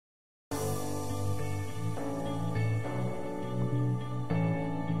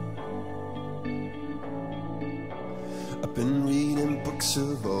books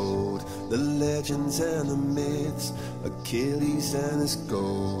of old, the legends and the myths, Achilles and his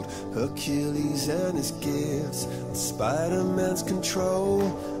gold, Hercules and his gifts, and Spider-Man's control,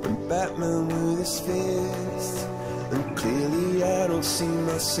 and Batman with his fist. And clearly I don't see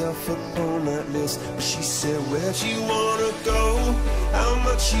myself upon that list. But she said, where'd you wanna go? How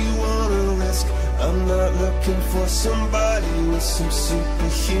much you wanna risk? I'm not looking for somebody with some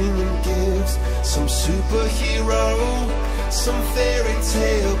superhuman gifts, some superhero, some fairy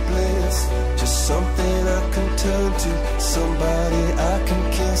tale bliss. Just something I can turn to, somebody I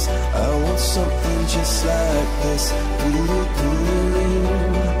can kiss. I want something just like this.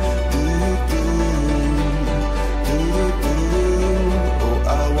 Oh,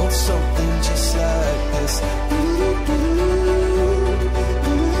 I want something just like this.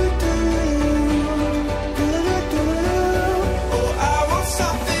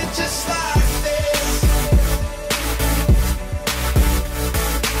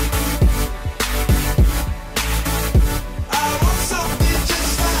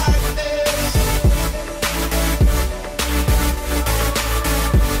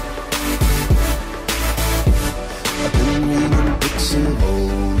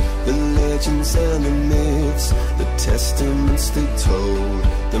 And the myths, the testaments they told,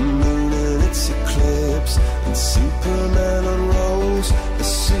 the moon and its eclipse, and Superman unrolls the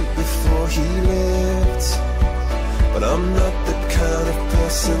suit before he lived. But I'm not the kind of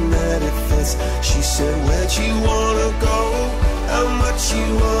person that it fits. She said, where'd you wanna go? How much you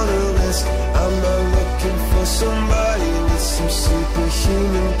wanna risk? I'm not looking for somebody with some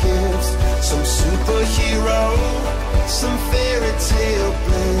superhuman gifts, some superhero, some fairy tale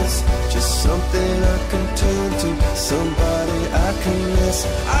bliss. Just something I can turn to, somebody I can miss.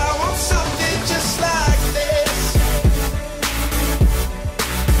 I want something just like this.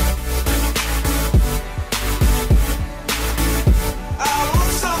 I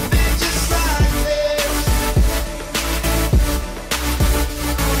want something just like this.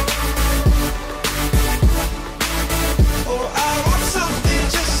 Oh, I want something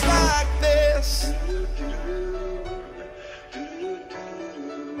just like this.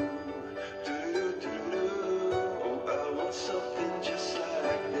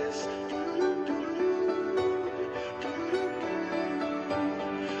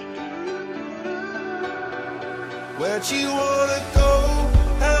 Where'd you wanna go?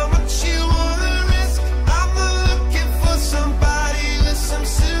 How much you wanna risk? I'm not looking for somebody with some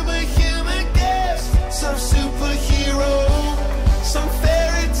superhuman gifts, some superhero, some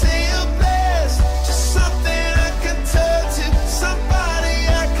fairy tale bliss. Just something I can turn to, somebody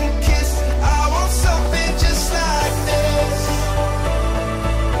I can kiss. I want something just like this.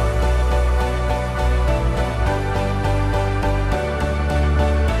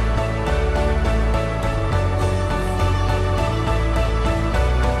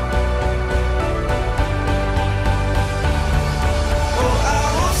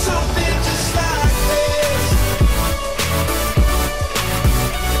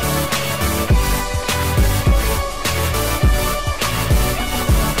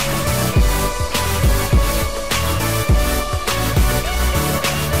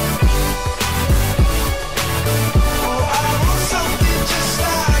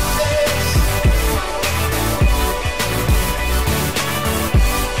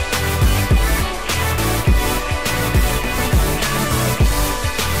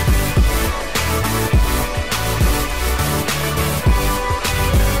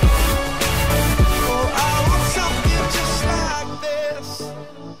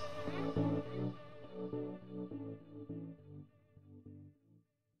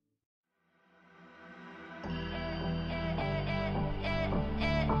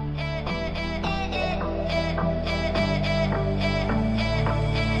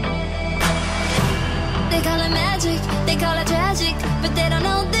 They call it magic, they call it tragic.